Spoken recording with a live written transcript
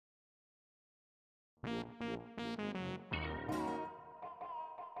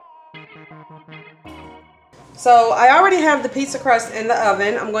So I already have the pizza crust in the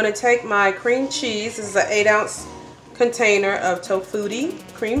oven. I'm going to take my cream cheese. This is an 8-ounce container of Tofutti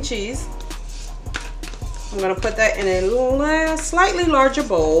cream cheese. I'm going to put that in a slightly larger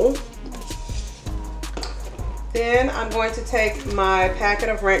bowl. Then I'm going to take my packet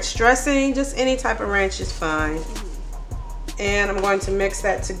of ranch dressing. Just any type of ranch is fine. And I'm going to mix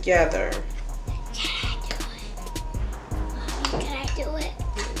that together. Can I do it?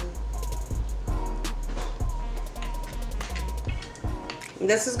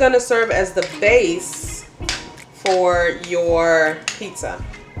 This is going to serve as the base for your pizza.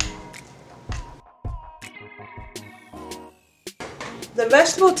 The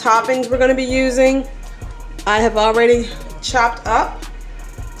vegetable toppings we're going to be using, I have already chopped up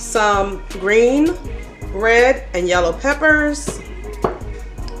some green, red, and yellow peppers,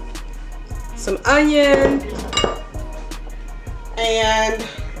 some onion, and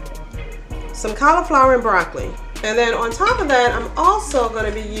some cauliflower and broccoli. And then on top of that, I'm also going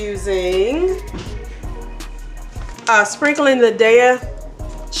to be using, sprinkling the Daya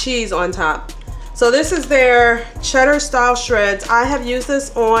cheese on top. So this is their cheddar style shreds. I have used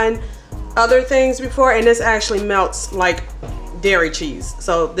this on other things before, and this actually melts like dairy cheese.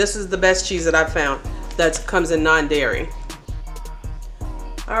 So this is the best cheese that I've found that comes in non-dairy.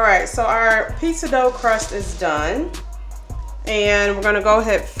 All right, so our pizza dough crust is done. And we're gonna go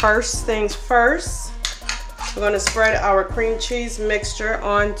ahead, first things first. We're going to spread our cream cheese mixture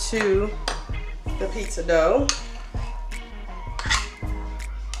onto the pizza dough.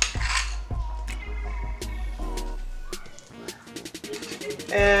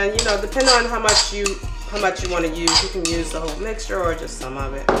 And you know, depending on how much you want to use, you can use the whole mixture or just some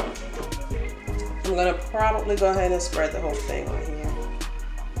of it. I'm going to probably go ahead and spread the whole thing on here.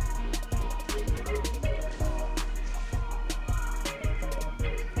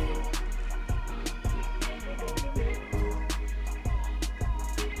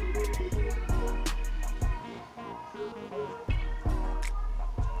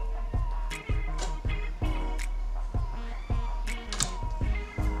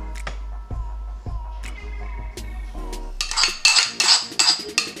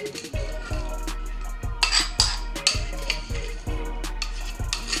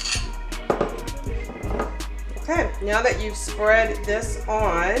 Okay, now that you've spread this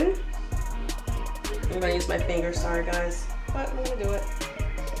on, I'm gonna use my finger, sorry guys, but I'm gonna do it.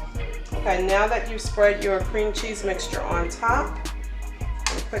 Okay, now that you've spread your cream cheese mixture on top,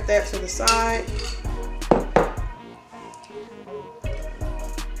 put that to the side.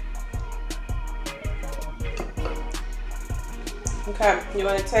 Okay, you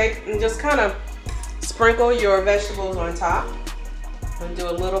want to take and just kind of sprinkle your vegetables on top. And do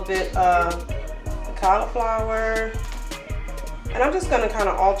a little bit of the cauliflower. And I'm just going to kind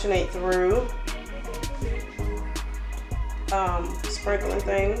of alternate through sprinkling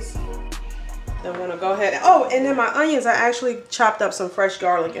things. Then I'm going to go ahead. Oh, and then my onions, I actually chopped up some fresh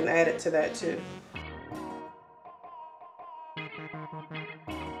garlic and added to that too.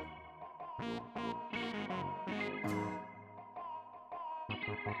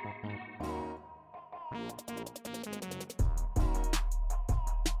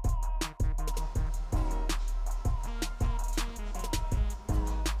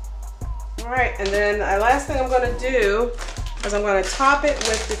 All right, and then the last thing I'm going to do is I'm going to top it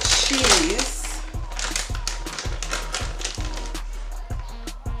with the cheese.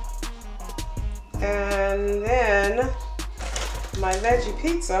 And then my veggie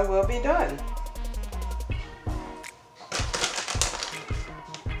pizza will be done.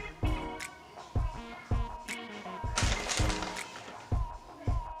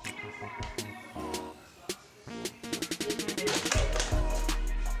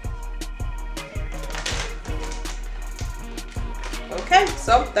 Okay,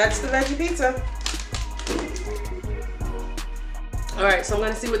 so that's the veggie pizza. All right, so I'm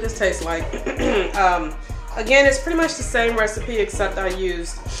gonna see what this tastes like. Again, it's pretty much the same recipe except I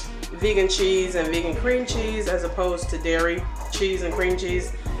used vegan cheese and vegan cream cheese as opposed to dairy cheese and cream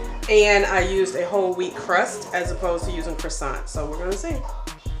cheese. And I used a whole wheat crust as opposed to using croissant. So we're gonna see.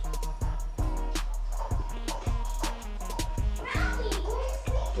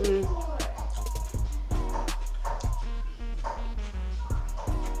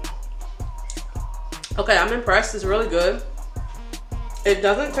 Okay, I'm impressed. It's really good. It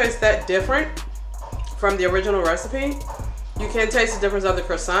doesn't taste that different from the original recipe. You can taste the difference of the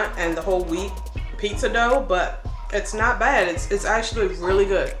croissant and the whole wheat pizza dough, but it's not bad. It's actually really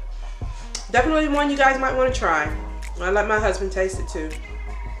good. Definitely one you guys might want to try. I let my husband taste it too.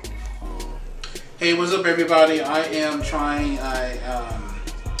 Hey, what's up, everybody? I am trying a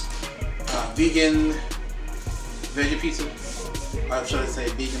vegan veggie pizza. Or should I say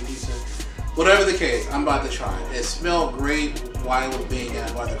vegan pizza? Whatever the case, I'm about to try it. It smelled great while it was being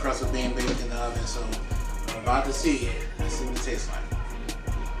while the crust was being baked in the oven. So I'm about to see what it tastes like.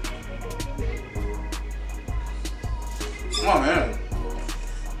 Oh man.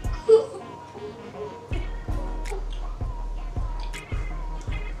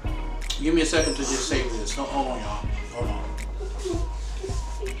 Give me a second to just save this. Hold on, y'all. Hold on.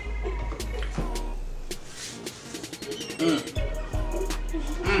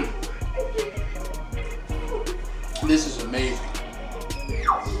 This is amazing.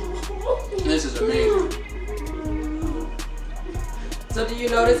 This is amazing. So do you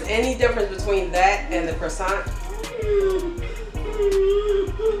notice any difference between that and the croissant?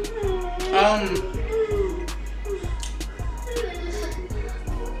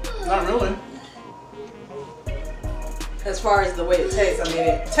 Not really. As far as the way it tastes, I mean,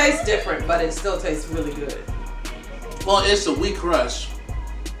 it tastes different, but it still tastes really good. Well, it's a wheat crust,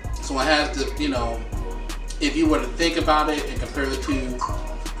 so it has to, you know, if you were to think about it and compare the two,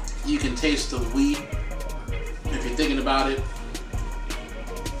 you can taste the wheat if you're thinking about it.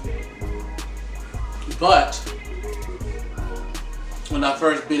 But when I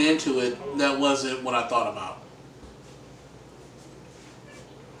first bit into it, that wasn't what I thought about.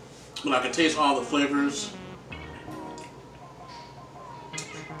 But I could taste all the flavors.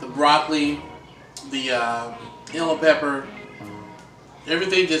 The broccoli, the yellow pepper,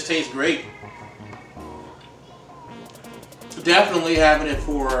 everything just tastes great. Definitely having it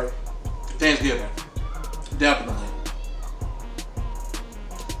for Thanksgiving. Definitely.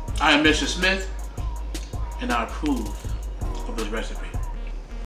 I am Mr. Smith, and I approve of this recipe.